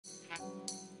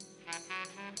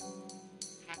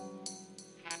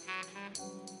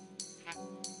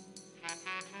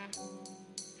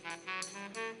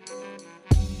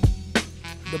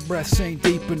The breaths ain't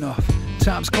deep enough.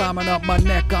 Time's climbing up my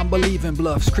neck, I'm believing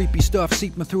bluffs. Creepy stuff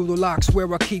seeping through the locks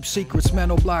where I keep secrets.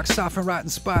 Mental blocks, soften rotten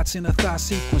spots in a thought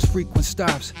sequence. Frequent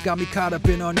stops, got me caught up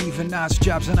in uneven knots.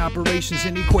 Jobs and operations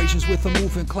and equations with a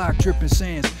moving clock. Dripping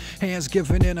sands, hands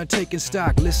giving in or taking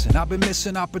stock. Listen, I've been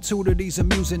missing opportunities,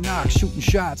 amusing knocks. Shooting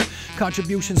shots,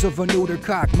 contributions of a neuter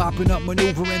cock. Mopping up,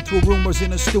 maneuvering through rumors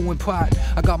in a stewing pot.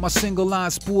 I got my single line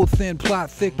spool thin,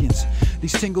 plot thickens.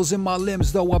 These tingles in my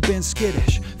limbs though I've been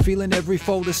skittish. Feeling every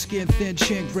fold of skin thin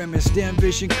chink grimace. Damn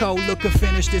vision cold, looking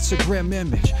finished, it's a grim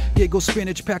image. Giggle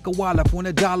spinach, pack a wallop when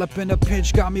a dollop in a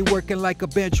pinch. Got me working like a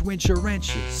bench winch or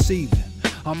wrenches. Seething,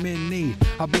 I'm in need,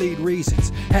 I bleed reasons.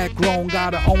 Had grown,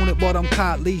 gotta own it, but I'm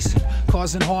caught leasing.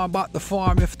 Causing harm about the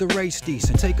farm if the race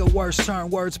decent. Take a worse turn,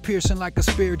 words piercing like a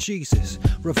spear Jesus.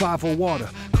 Revival water,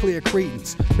 clear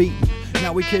credence, beaten.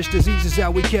 Now we catch diseases,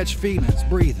 how we catch feelings.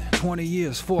 Breathing, 20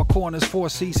 years, 4 corners, 4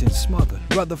 seasons. Smothered,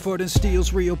 Rutherford and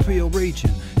Steele's Real Peel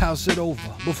region. House it over,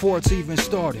 before it's even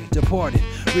started. Departed,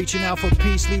 reaching out for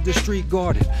peace, leave the street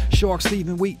guarded. Sharks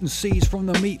leaving wheat and seeds from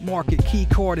the meat market. Key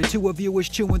carded, 2 of you is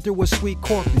chewing through a sweet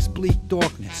corpus. Bleak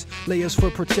darkness, layers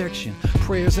for protection.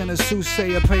 Prayers and a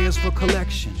soothsayer, payers for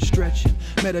collection. Stretching,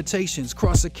 meditations,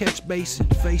 cross a catch basin.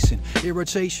 Facing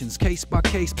irritations, case by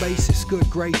case basis. Good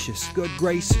gracious, good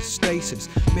graces, stasis.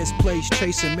 Misplaced,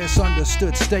 chasing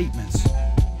misunderstood statements.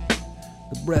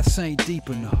 The breaths ain't deep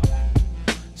enough.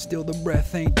 Still the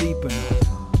breath ain't deep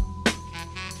enough.